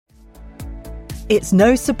It's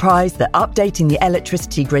no surprise that updating the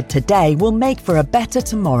electricity grid today will make for a better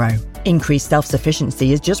tomorrow. Increased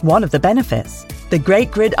self-sufficiency is just one of the benefits. The Great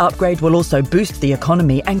Grid Upgrade will also boost the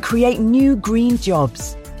economy and create new green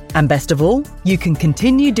jobs. And best of all, you can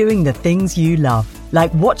continue doing the things you love,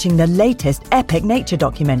 like watching the latest epic nature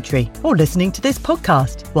documentary or listening to this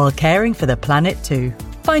podcast while caring for the planet too.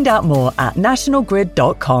 Find out more at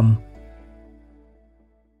nationalgrid.com.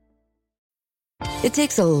 It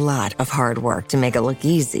takes a lot of hard work to make it look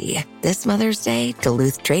easy. This Mother's Day,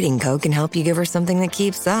 Duluth Trading Co. can help you give her something that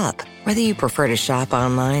keeps up. Whether you prefer to shop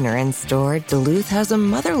online or in-store, Duluth has a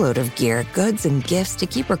motherload of gear, goods, and gifts to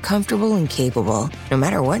keep her comfortable and capable, no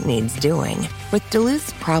matter what needs doing. With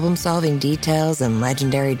Duluth's problem-solving details and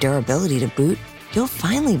legendary durability to boot, you'll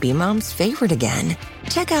finally be Mom's favorite again.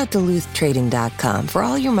 Check out DuluthTrading.com for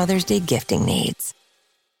all your Mother's Day gifting needs.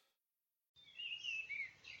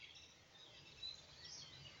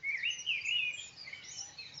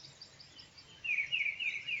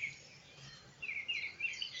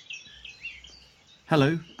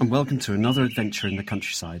 Hello, and welcome to another adventure in the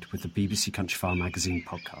countryside with the BBC Countryfile magazine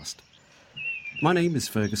podcast. My name is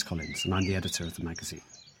Fergus Collins, and I'm the editor of the magazine.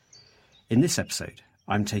 In this episode,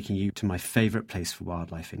 I'm taking you to my favourite place for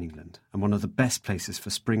wildlife in England, and one of the best places for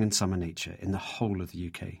spring and summer nature in the whole of the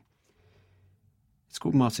UK. It's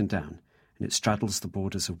called Martin Down, and it straddles the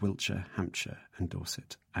borders of Wiltshire, Hampshire and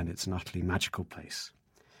Dorset, and it's an utterly magical place.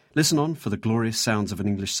 Listen on for the glorious sounds of an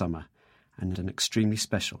English summer, and an extremely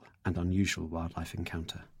special and unusual wildlife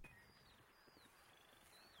encounter.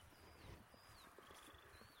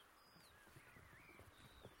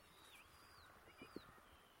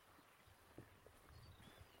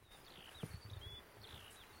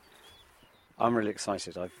 I'm really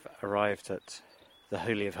excited. I've arrived at the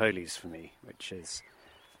Holy of Holies for me, which is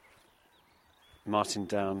Martin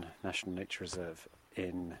Down National Nature Reserve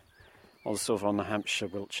on the Hampshire,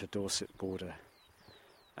 Wiltshire, Dorset border,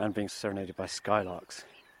 and being serenaded by skylarks.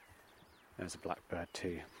 There's a blackbird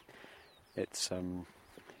too. It's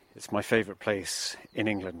my favourite place in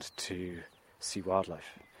England to see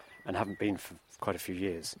wildlife, and haven't been for quite a few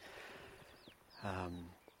years.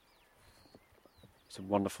 It's a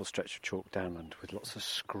wonderful stretch of chalk downland with lots of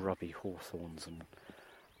scrubby hawthorns and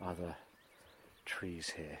other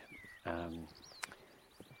trees here.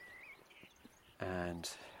 And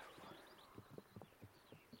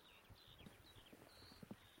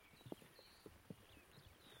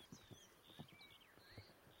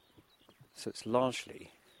so it's largely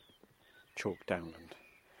chalk downland,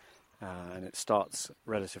 and it starts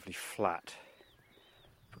relatively flat,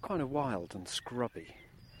 but kind of wild and scrubby,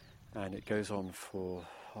 and it goes on for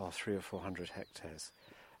 300 or 400 hectares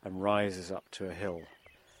and rises up to a hill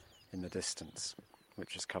in the distance,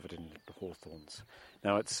 which is covered in hawthorns.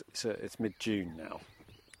 Now it's mid-June now,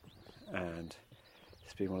 and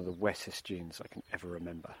it's been one of the wettest Junes I can ever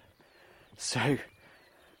remember. So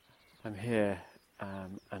I'm here.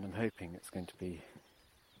 And I'm hoping it's going to be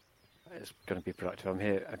productive. I'm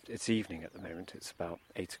here. It's evening at the moment. It's about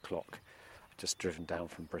 8 o'clock. I've just driven down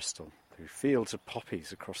from Bristol through fields of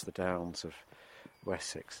poppies across the downs of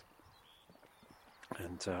Wessex.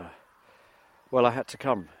 And I had to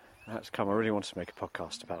come. I really wanted to make a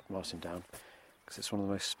podcast about Martin Down because it's one of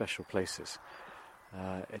the most special places.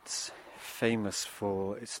 It's famous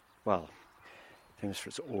for its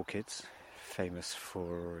orchids, famous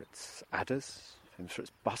for its adders, famous for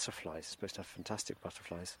its butterflies. It's supposed to have fantastic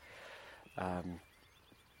butterflies. There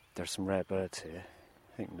are some rare birds here.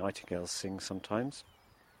 I think nightingales sing sometimes.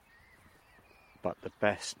 But the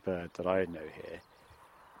best bird that I know here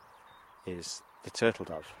is the turtle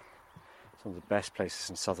dove. It's one of the best places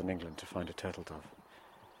in southern England to find a turtle dove.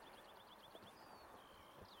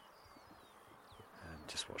 And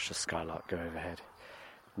just watch the skylark go overhead.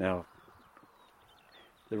 Now,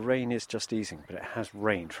 the rain is just easing, but it has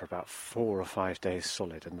rained for about 4 or 5 days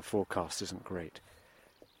solid, and the forecast isn't great.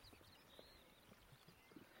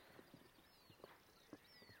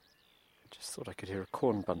 I just thought I could hear a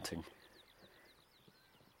corn bunting.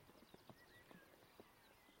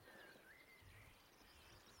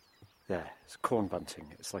 There, it's a corn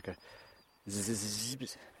bunting. It's like a zzz.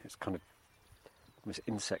 It's kind of almost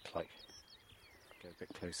insect-like. Go a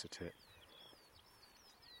bit closer to it.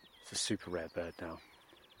 It's a super rare bird now.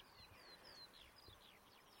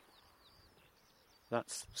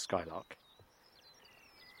 That's skylark.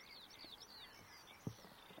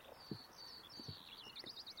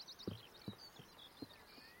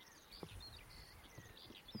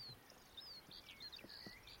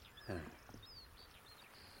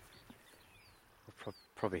 We'll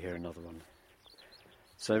probably hear another one.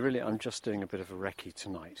 So really, I'm just doing a bit of a recce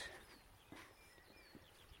tonight.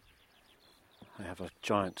 have a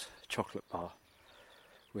giant chocolate bar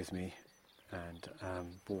with me and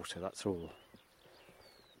water, that's all.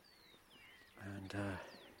 And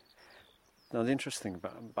now the interesting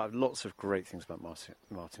thing about lots of great things about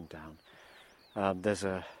Martin Down, there's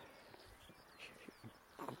a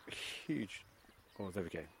huge, there we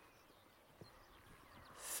go. I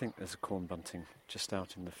think there's a corn bunting just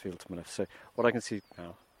out in the field to my left. So what I can see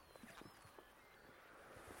now,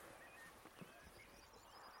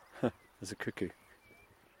 there's a cuckoo.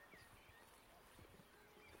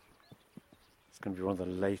 It's going to be one of the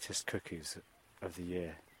latest cuckoos of the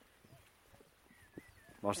year.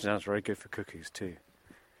 Martin Down's very good for cuckoos too.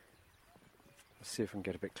 Let's see if we can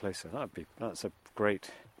get a bit closer. That's a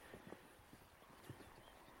great.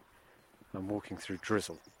 I'm walking through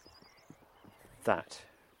drizzle. That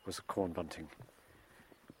was a corn bunting.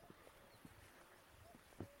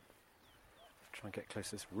 Try and get close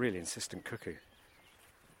to this really insistent cuckoo.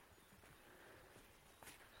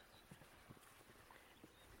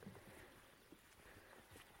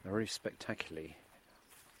 Very spectacularly.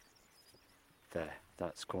 There,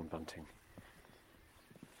 that's corn bunting.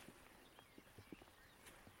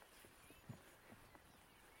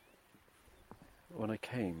 When I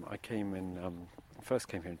came first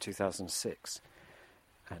came here in 2006,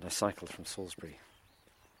 and I cycled from Salisbury,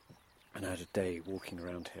 and I had a day walking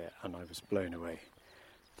around here, and I was blown away.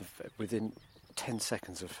 Within 10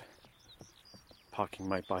 seconds of parking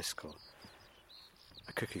my bicycle,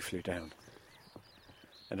 a cuckoo flew down,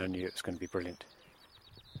 and I knew it was going to be brilliant.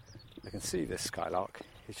 I can see this skylark.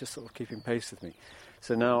 He's just sort of keeping pace with me.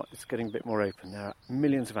 So now it's getting a bit more open. There are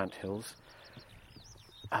millions of anthills.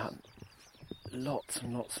 Lots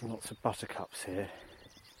and lots and lots of buttercups here.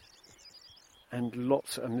 And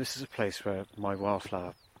this is a place where my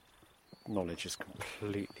wildflower knowledge is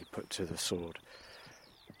completely put to the sword.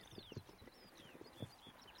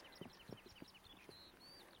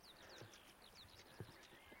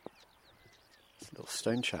 It's a little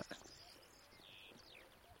stone chat.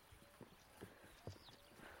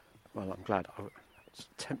 Well, I'm glad.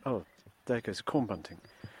 There goes a corn bunting.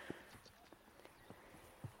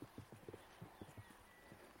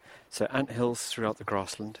 So anthills throughout the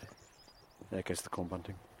grassland. There goes the corn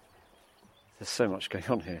bunting. There's so much going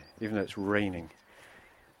on here, even though it's raining.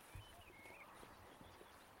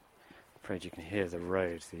 I'm afraid you can hear the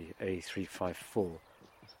road, the A354.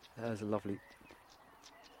 There's a lovely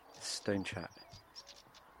stone chat.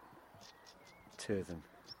 Two of them.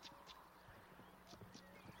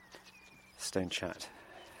 Stone chat.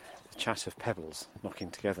 The chat of pebbles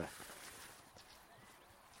knocking together.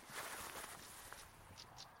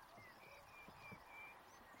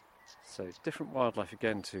 So different wildlife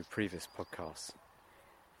again to previous podcasts.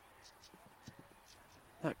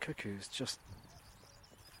 That cuckoo is just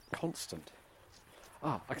constant.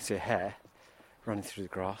 I can see a hare running through the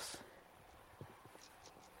grass.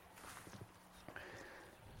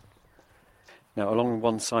 Now along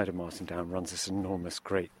one side of Martin Down runs this enormous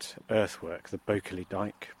great earthwork, the Bockley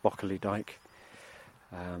Dyke.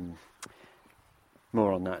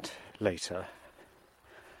 More on that later.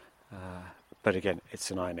 But again,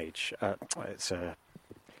 it's an Iron Age. It's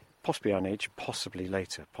possibly Iron Age, possibly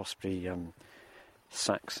later, possibly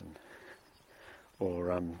Saxon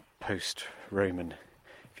or post-Roman.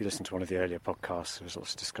 If you listen to one of the earlier podcasts, there was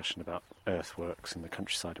lots of discussion about earthworks in the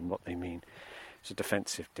countryside and what they mean. It's a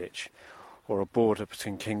defensive ditch or a border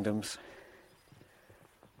between kingdoms.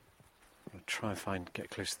 I'll try and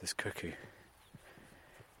get close to this cuckoo.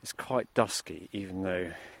 It's quite dusky, even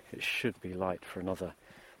though it should be light for another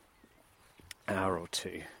hour or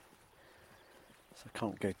two, so I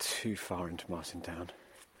can't go too far into Martin Down.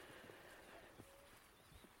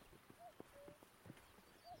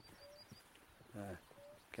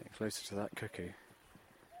 Getting closer to that cuckoo.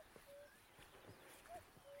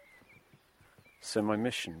 So my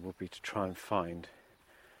mission will be to try and find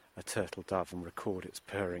a turtle dove and record its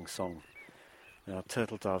purring song. Now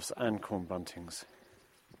turtle doves and corn buntings.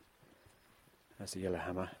 There's a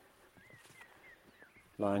yellowhammer.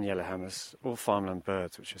 Lion yellowhammers, all farmland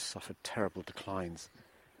birds which have suffered terrible declines.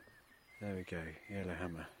 There we go,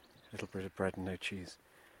 yellowhammer. Little bit of bread and no cheese.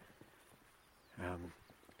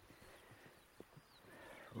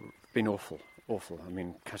 Been awful. I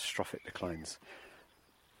mean, catastrophic declines.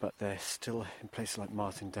 But they're still in places like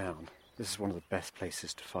Martin Down. This is one of the best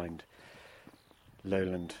places to find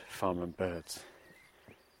lowland farmland birds.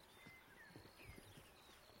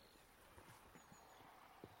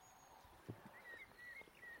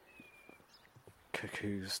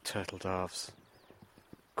 Cuckoos, turtle doves,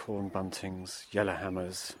 corn buntings,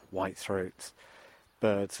 yellowhammers, whitethroats,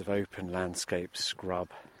 birds of open landscape, scrub.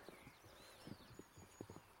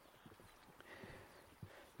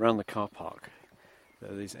 around the car park,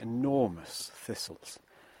 there are these enormous thistles.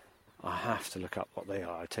 I have to look up what they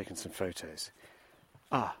are. I've taken some photos.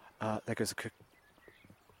 There goes a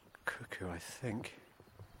cuckoo, I think.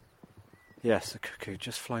 Yes, a cuckoo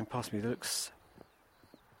just flying past me. It looks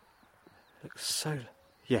so...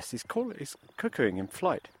 Yes, he's cuckooing in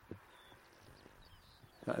flight.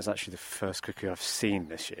 That is actually the first cuckoo I've seen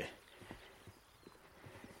this year.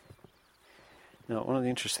 Now, one of the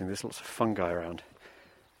interesting, there's lots of fungi around.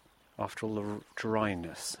 After all the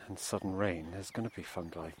dryness and sudden rain, there's going to be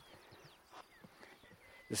fungi.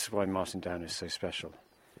 This is why Martin Down is so special.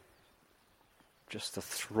 Just the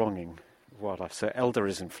thronging of wildlife. So elder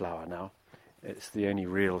is in flower now. It's the only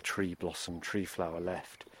real tree flower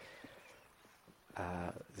left.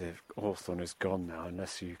 The hawthorn is gone now,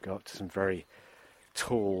 unless you've got some very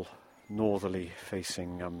tall, northerly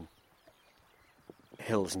facing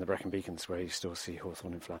hills in the Brecon Beacons where you still see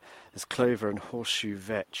hawthorn in flower. There's clover and horseshoe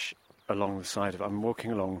vetch along the side of it. I'm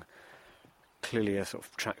walking along clearly a sort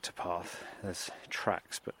of tractor path. There's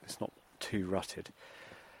tracks, but it's not too rutted.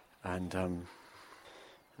 And there's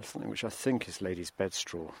something which I think is lady's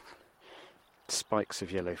bedstraw. Spikes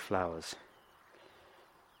of yellow flowers.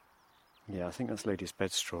 Yeah, I think that's lady's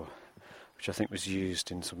bedstraw, which I think was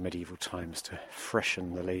used in some medieval times to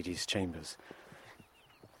freshen the ladies' chambers.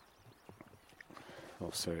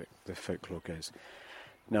 Also, the folklore goes.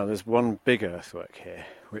 Now, there's one big earthwork here,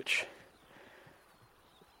 which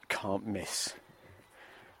you can't miss,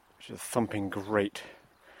 which is a thumping great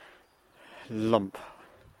lump,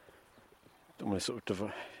 almost sort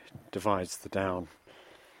of divides the down.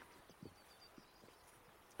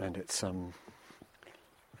 And it's, I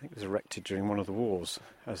think it was erected during one of the wars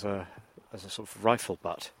as a sort of rifle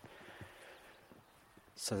butt.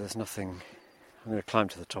 So there's nothing. I'm going to climb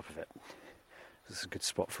to the top of it. This is a good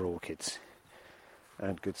spot for orchids,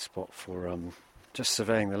 and good spot for just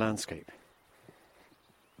surveying the landscape.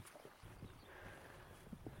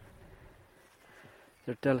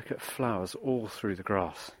 There are delicate flowers all through the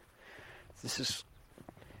grass. This is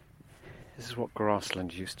what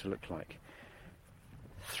grassland used to look like.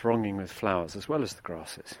 Thronging with flowers as well as the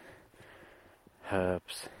grasses,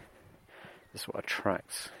 herbs. This is what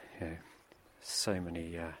attracts, so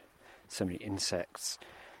many insects,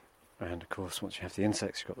 and of course, once you have the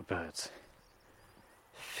insects, you've got the birds.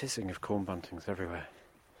 Fizzing of corn buntings everywhere.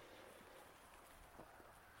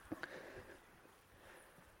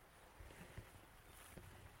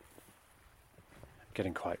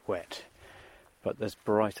 Getting quite wet, but there's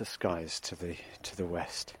brighter skies to the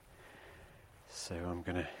west. So I'm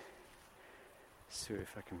going to see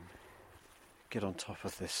if I can get on top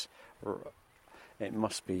of this. It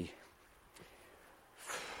must be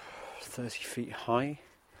 30 feet high,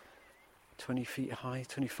 20 feet high,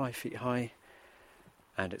 25 feet high,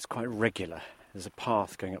 and it's quite regular. There's a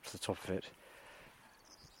path going up to the top of it.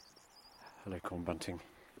 Hello, corn bunting.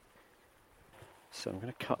 So I'm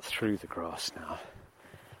going to cut through the grass now.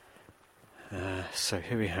 So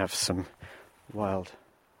here we have some wild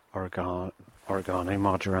oregano,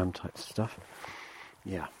 marjoram type stuff.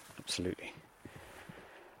 Yeah, absolutely.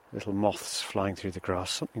 Little moths flying through the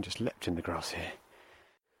grass. Something just leapt in the grass here.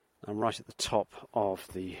 I'm right at the top of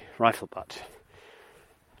the rifle butt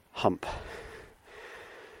hump.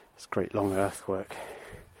 It's great long earthwork.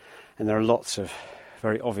 And there are lots of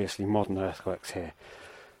very obviously modern earthworks here.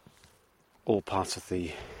 All parts of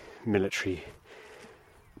the military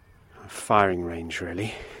firing range,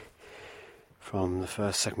 really, from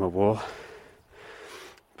the Second World War.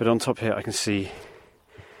 But on top here I can see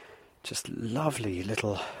just lovely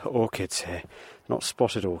little orchids here. Not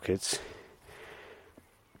spotted orchids.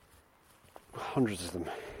 Hundreds of them.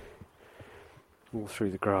 All through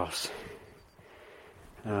the grass.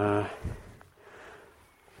 I'm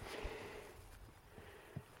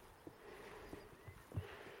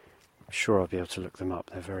sure I'll be able to look them up.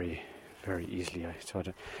 They're very, very easily.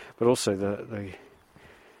 But also the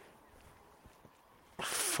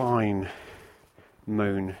fine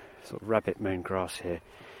mown, sort of rabbit mown grass here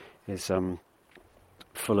is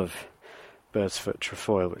full of bird's foot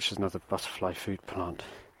trefoil, which is another butterfly food plant.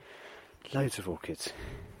 Loads of orchids.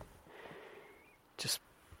 Just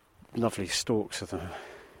lovely stalks of them.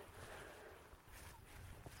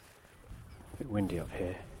 A bit windy up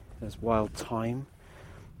here. There's wild thyme.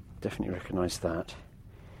 Definitely recognise that.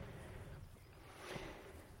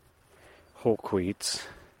 Hawkweeds,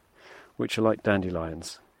 which are like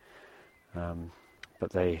dandelions,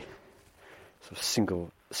 but they sort of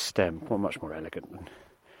single stem, well, much more elegant,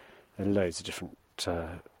 and loads of different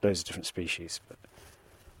species. But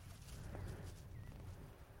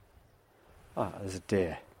there's a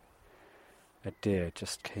deer. A deer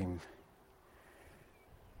just came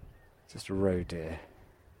Just a roe deer.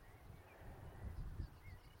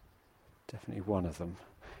 Definitely one of them.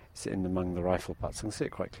 It's in among the rifle butts. I can see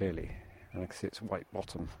it quite clearly, and I can see its white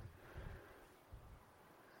bottom.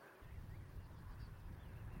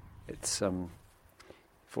 It's if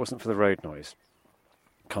it wasn't for the road noise,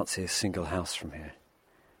 can't see a single house from here.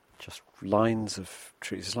 Just lines of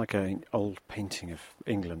trees. It's like an old painting of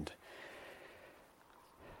England.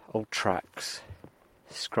 Old tracks,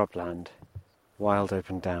 scrubland, wild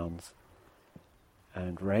open downs,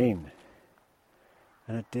 and rain,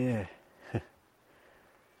 and a deer.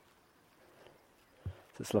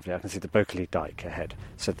 It's lovely. I can see the Bokerley Dyke ahead.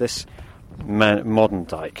 So this modern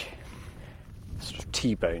dyke sort of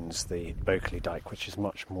T-bones the Bokerley Dyke, which is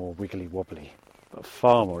much more wiggly wobbly, but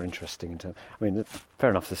far more interesting.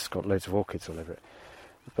 Fair enough, this has got loads of orchids all over it.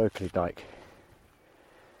 The Bokerley Dyke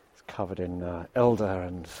is covered in elder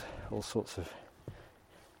and all sorts of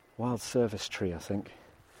wild service tree, I think.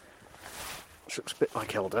 Which looks a bit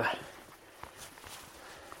like elder.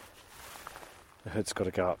 The hood's got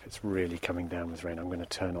to go up. It's really coming down with rain. I'm going to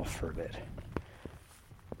turn off for a bit.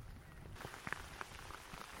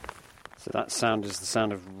 So that sound is the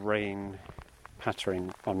sound of rain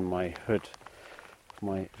pattering on my hood,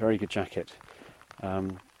 my very good jacket.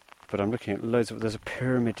 But I'm looking at loads of... There's a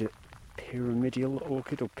pyramidal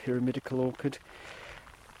orchid or pyramidical orchid.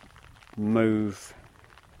 Mauve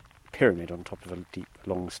pyramid on top of a deep,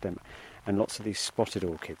 long stem. And lots of these spotted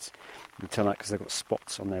orchids. You can tell that because they've got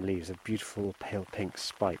spots on their leaves. They're beautiful pale pink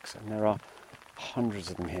spikes. And there are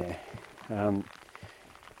hundreds of them here. I've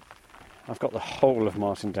got the whole of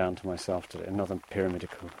Martin Down to myself today. Another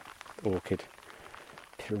pyramidical orchid.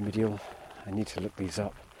 Pyramidal. I need to look these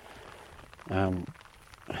up.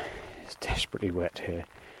 It's desperately wet here.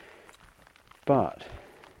 But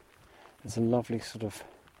there's a lovely sort of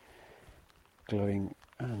glowing...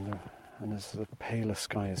 And as the paler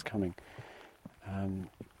sky is coming,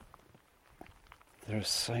 there are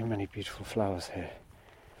so many beautiful flowers here.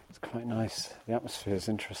 It's quite nice. The atmosphere is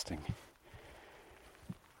interesting.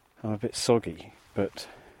 I'm a bit soggy, but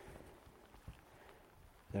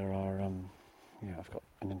there are, I've got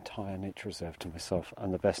an entire nature reserve to myself,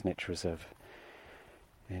 and the best nature reserve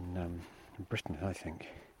in Britain, I think,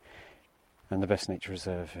 and the best nature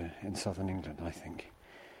reserve in southern England, I think.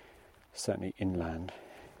 Certainly inland.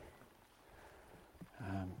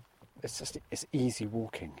 It's easy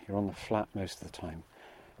walking. You're on the flat most of the time,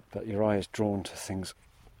 but your eye is drawn to things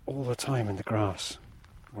all the time in the grass,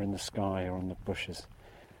 or in the sky, or on the bushes.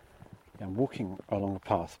 I'm walking along a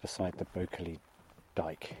path beside the Bokerley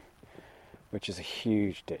Dyke, which is a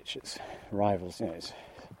huge ditch. It's rivals, it's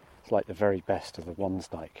like the very best of the Wands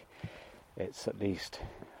Dyke. It's at least,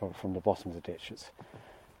 from the bottom of the ditch, it's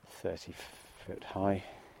 30 foot high,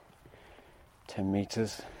 10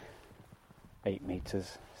 metres. 8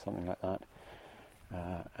 metres, something like that,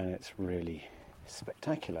 and it's really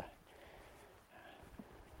spectacular.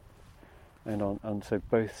 And so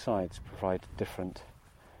both sides provide different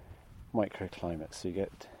microclimates. So you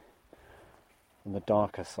get on the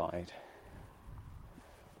darker side,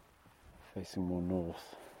 facing more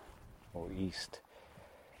north or east,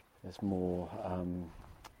 there's more. I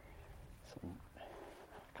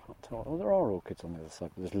can't tell. Oh, there are orchids on the other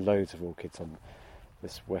side, but there's loads of orchids on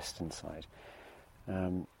this western side.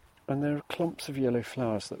 And there are clumps of yellow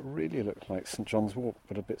flowers that really look like St John's Wort,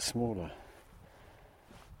 but a bit smaller.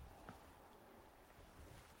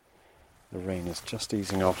 The rain is just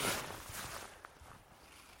easing off.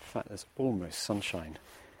 In fact, there's almost sunshine,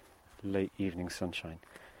 late evening sunshine.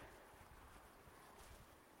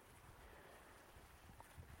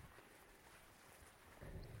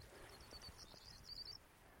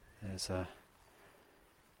 There's a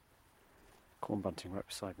corn bunting right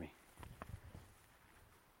beside me.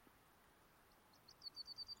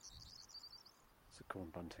 It's a corn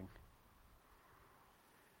bunting.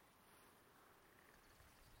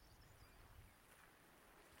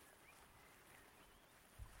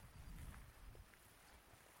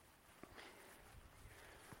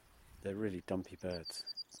 They're really dumpy birds.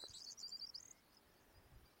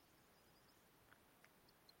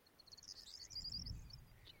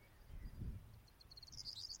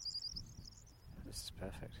 This is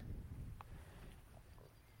perfect.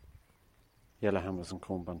 Yellowhammers and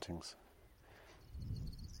corn buntings.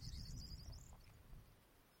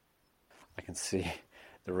 I can see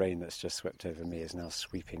the rain that's just swept over me is now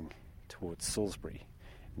sweeping towards Salisbury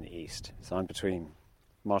in the east. So I'm between,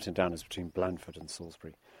 Martin Down is between Blandford and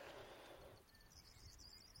Salisbury.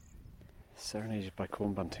 Serenaded by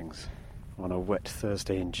corn buntings on a wet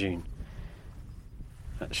Thursday in June.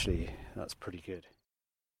 Actually, that's pretty good.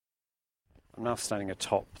 I'm now standing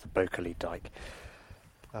atop the Bokerley Dyke,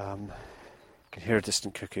 You can hear a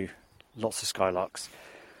distant cuckoo, lots of skylarks,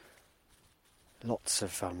 lots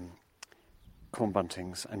of corn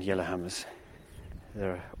buntings and yellowhammers.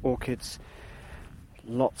 There are orchids,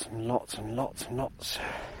 lots and lots and lots and lots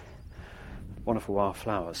of wonderful wild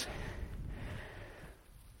flowers.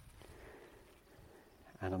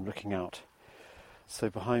 And I'm looking out. So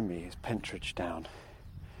behind me is Pentridge Down,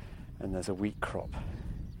 and there's a wheat crop,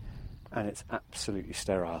 and it's absolutely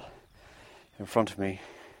sterile. In front of me,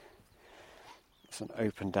 it's an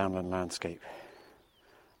open downland landscape.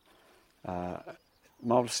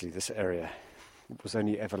 Marvellously, this area was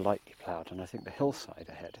only ever lightly ploughed, and I think the hillside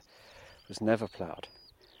ahead was never ploughed.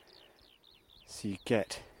 So you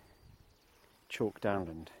get chalk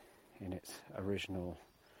downland in its original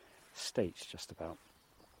state, just about,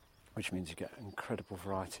 which means you get an incredible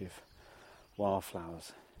variety of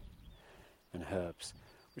wildflowers and herbs,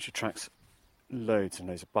 which attracts loads and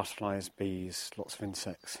loads of butterflies, bees, lots of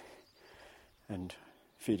insects, and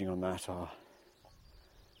feeding on that are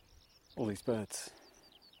all these birds.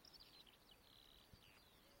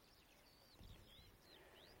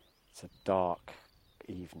 It's a dark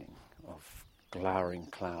evening of glowering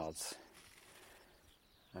clouds,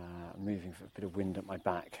 moving with a bit of wind at my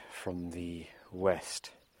back from the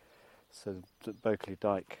west. So the Bokeley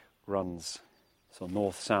Dyke runs sort of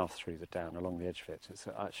north-south through the down along the edge of it. It's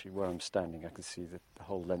actually where I'm standing. I can see the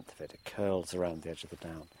whole length of it. It curls around the edge of the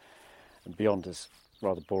down. And beyond is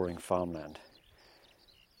rather boring farmland.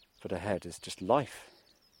 But ahead is just life.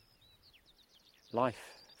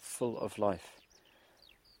 Life, full of life.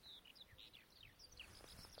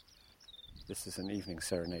 This is an evening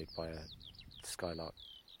serenade by a skylark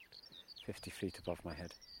 50 feet above my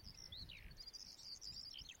head.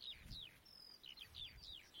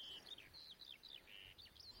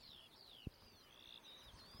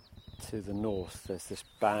 To the north there's this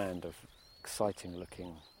band of exciting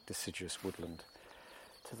looking deciduous woodland.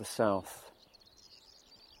 To the south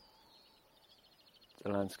the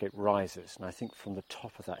landscape rises, and I think from the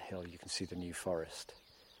top of that hill you can see the New Forest.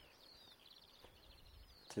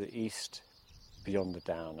 To the east, beyond the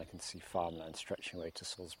down, I can see farmland stretching away to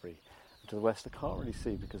Salisbury. And to the west I can't really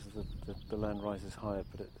see because the land rises higher,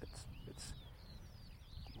 but it's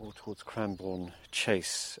more towards Cranbourne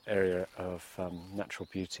Chase area of natural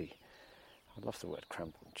beauty. I love the word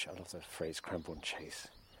Cranbourne. I love the phrase Cranbourne Chase.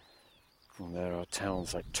 And there are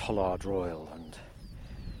towns like Tollard Royal and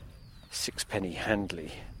Sixpenny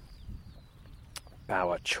Handley,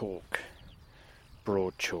 Bower Chalk,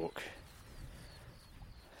 Broad Chalk.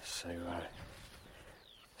 So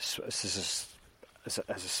this is as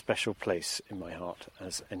a special place in my heart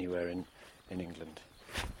as anywhere in England.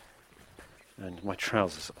 And my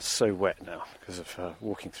trousers are so wet now because of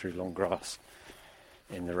walking through long grass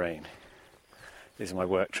in the rain. These are my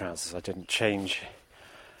work trousers. I didn't change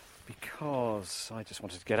because I just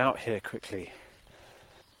wanted to get out here quickly.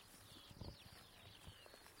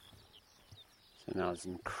 So now there's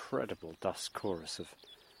an incredible dusk chorus of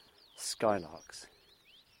skylarks.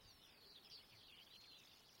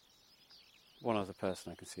 One other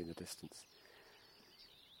person I can see in the distance,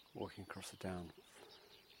 walking across the down.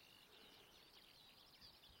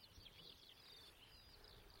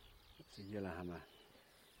 It's a yellowhammer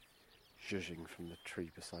zhuzhing from the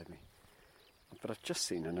tree beside me. But I've just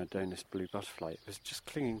seen an Adonis blue butterfly. It was just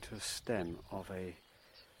clinging to a stem of a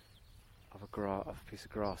piece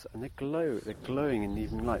of grass, and they glow. They're glowing in the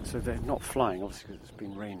evening light, so they're not flying, obviously, because it's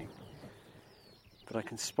been raining. But I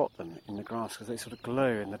can spot them in the grass because they sort of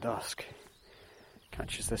glow in the dusk.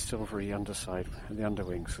 Catches their silvery underside and the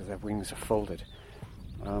underwings, so their wings are folded.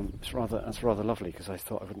 It's rather lovely because I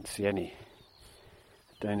thought I wouldn't see any.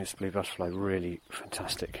 Adonis blue butterfly, really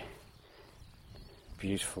fantastic,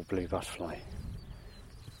 beautiful blue butterfly.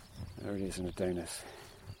 There it is, an Adonis.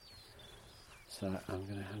 So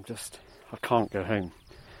I can't go home.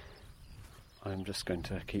 I'm just going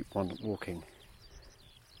to keep on walking,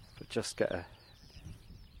 but just get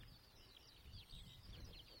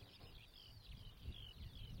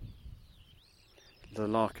the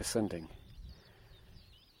lark ascending.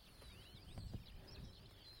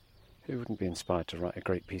 Who wouldn't be inspired to write a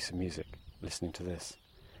great piece of music listening to this?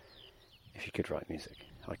 If you could write music,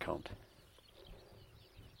 I can't.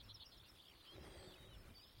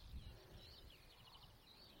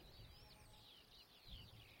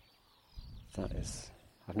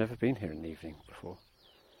 I've never been here in the evening before.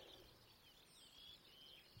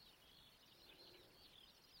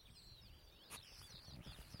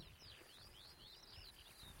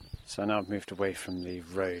 So now I've moved away from the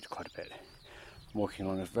road quite a bit. I'm walking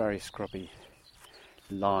along a very scrubby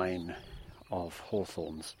line of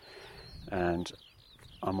hawthorns, and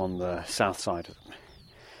I'm on the south side of them.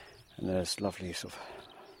 And there's lovely sort of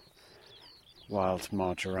wild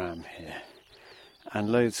marjoram here.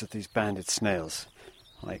 And loads of these banded snails,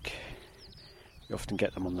 like you often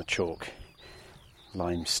get them on the chalk,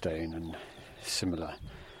 limestone and similar.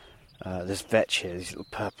 There's vetch here, these little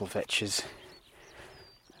purple vetches.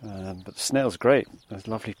 But the snail's great. There's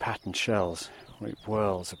lovely patterned shells, great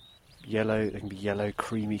whorls of yellow. They can be yellow,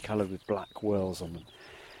 creamy colour with black whorls on them.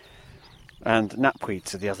 And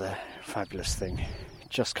knapweeds are the other fabulous thing.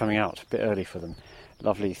 Just coming out, a bit early for them.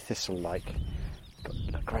 Lovely thistle-like, got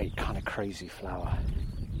a great kind of crazy flower.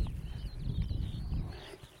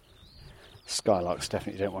 Skylarks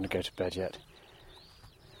definitely don't want to go to bed yet.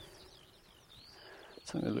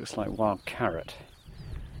 Something that looks like wild carrot.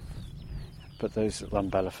 But those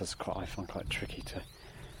umbellifers I find quite tricky to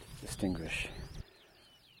distinguish.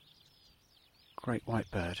 Great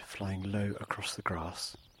white bird flying low across the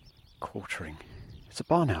grass, quartering. It's a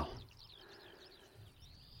barn owl.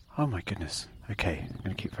 Oh my goodness. Okay, I'm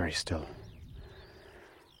going to keep very still.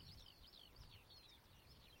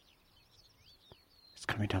 It's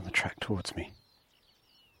coming down the track towards me.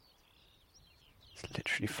 It's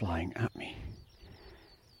literally flying at me.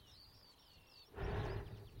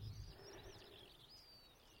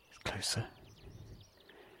 It's closer.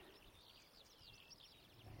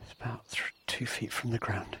 It's about 2 feet from the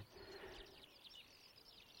ground.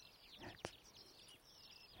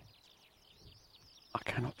 I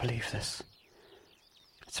cannot believe this.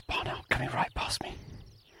 It's a barn owl coming right past me.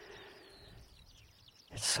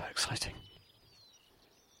 It's so exciting.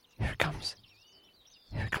 Here it comes.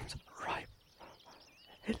 Here it comes. Right.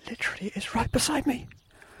 It literally is right beside me.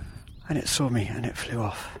 And it saw me and it flew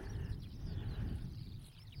off.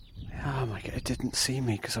 Oh my God, it didn't see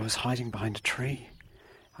me because I was hiding behind a tree.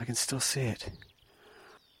 I can still see it.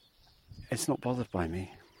 It's not bothered by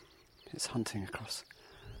me. It's hunting across.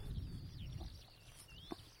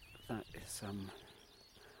 That is,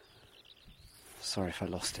 sorry if I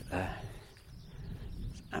lost it there.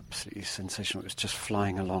 It's absolutely sensational. It was just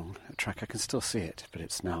flying along a track. I can still see it, but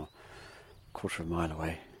it's now a quarter of a mile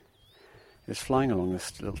away. It's flying along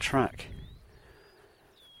this little track.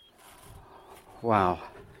 Wow.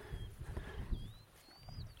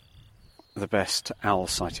 The best owl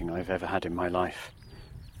sighting I've ever had in my life.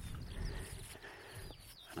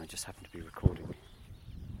 And I just happen to be recording.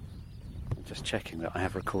 I'm just checking that I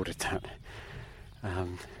have recorded that.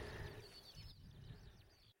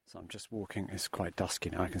 So I'm just walking. It's quite dusky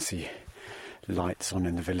now. I can see lights on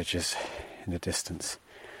in the villages in the distance.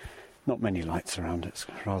 Not many lights around. It's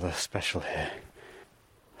rather special here.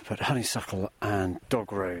 But honeysuckle and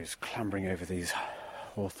dog rose clambering over these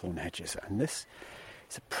hawthorn hedges. And this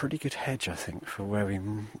is a pretty good hedge, I think, for where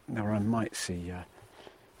I might see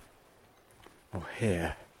or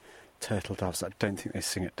hear turtle doves. I don't think they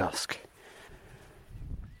sing at dusk.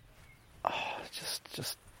 Oh,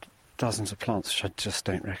 just dozens of plants which I just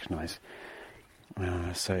don't recognise.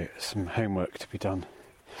 So some homework to be done.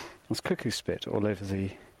 There's cuckoo spit all over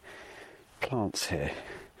the plants here.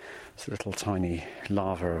 It's a little tiny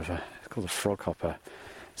larva of it's called a froghopper,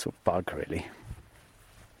 sort of bug really.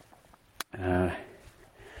 And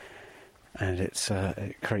it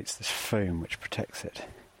creates this foam which protects it.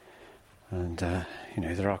 And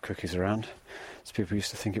there are cuckoos around. So people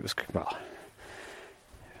used to think it was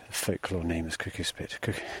the folklore name is cuckoo spit.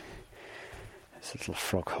 It's a little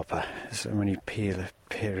froghopper. So when you peer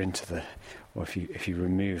into or if you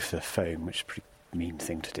remove the foam, which is a pretty mean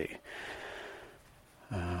thing to do,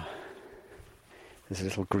 there's a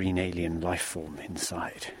little green alien life form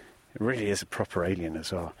inside. It really is a proper alien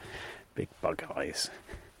as well. Big bug eyes.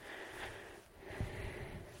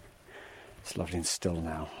 It's lovely and still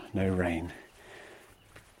now. No rain.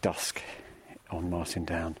 Dusk on Martin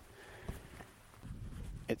Down.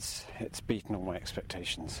 It's beaten all my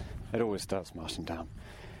expectations. It always does, Martin Down.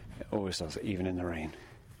 It always does, even in the rain.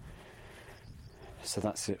 So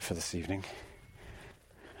that's it for this evening.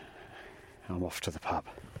 I'm off to the pub.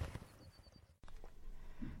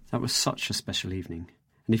 That was such a special evening.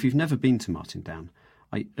 And if you've never been to Martin Down,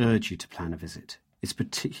 I urge you to plan a visit. It's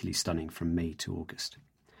particularly stunning from May to August.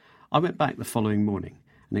 I went back the following morning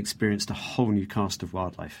and experienced a whole new cast of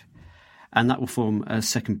wildlife. And that will form a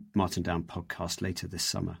second Martin Down podcast later this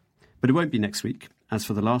summer. But it won't be next week. As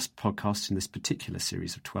for the last podcast in this particular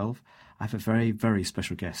series of 12, I have a very, very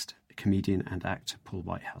special guest, comedian and actor Paul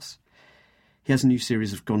Whitehouse. He has a new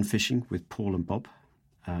series of Gone Fishing with Paul and Bob,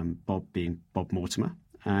 Bob being Bob Mortimer,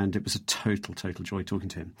 and it was a total joy talking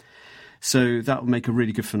to him. So that will make a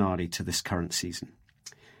really good finale to this current season.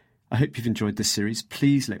 I hope you've enjoyed this series.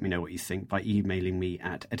 Please let me know what you think by emailing me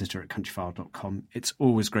at editor@countryfile.com. It's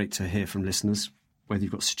always great to hear from listeners, Whether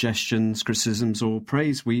you've got suggestions, criticisms or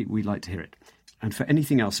praise, we like to hear it. And for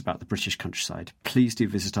anything else about the British countryside, please do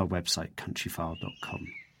visit our website, countryfile.com.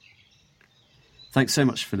 Thanks so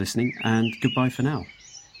much for listening, and goodbye for now.